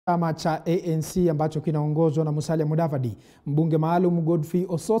Chama cha ANC ambacho kinaongozwa na Musalia Mudavadi, mbunge maalum Godfrey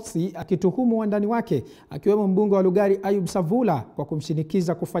Osotsi akituhumu wandani wake akiwemo mbunge wa Lugari Ayub Savula kwa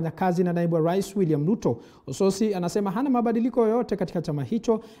kumshinikiza kufanya kazi na naibu wa rais William Ruto. Osotsi anasema hana mabadiliko yoyote katika chama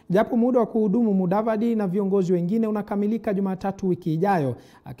hicho japo muda wa kuhudumu Mudavadi na viongozi wengine unakamilika Jumatatu wiki ijayo,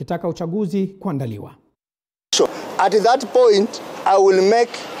 akitaka uchaguzi kuandaliwa. At that point I will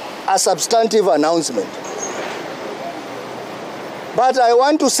make a substantive announcement. But I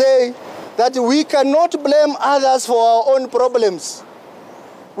want to say that we cannot blame others for our own problems.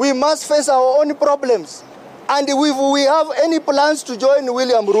 We must face our own problems. And if we have any plans to join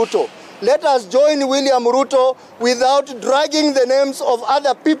William Ruto, let us join William Ruto without dragging the names of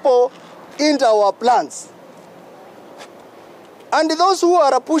other people into our plans. And those who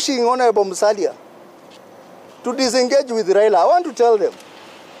are pushing Honorable Musalia to disengage with Raila, I want to tell them,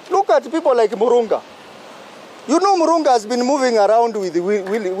 look at people like Murunga. You know Murunga has been moving around with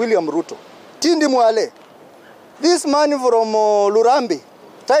William Ruto. Tindi Mwale, this man from Lurambi,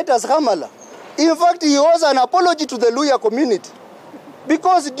 Titus Hamala. In fact, he owes an apology to the Luya community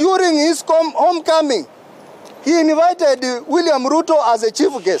because during his homecoming, he invited William Ruto as a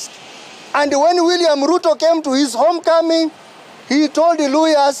chief guest. And when William Ruto came to his homecoming, he told the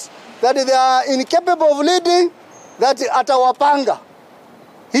Luyas that they are incapable of leading, that atawapanga.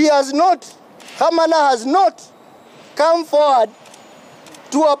 He has not, Hamala has not come forward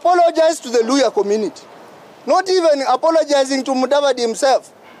to apologize to the Luya community. Not even apologizing to Mudavadi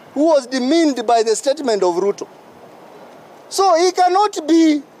himself, who was demeaned by the statement of Ruto. So he cannot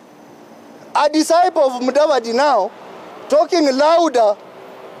be a disciple of Mudavadi now, talking louder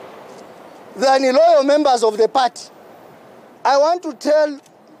than loyal members of the party. I want to tell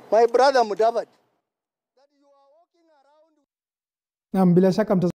my brother Mudavadi that you are walking around. Na bila shaka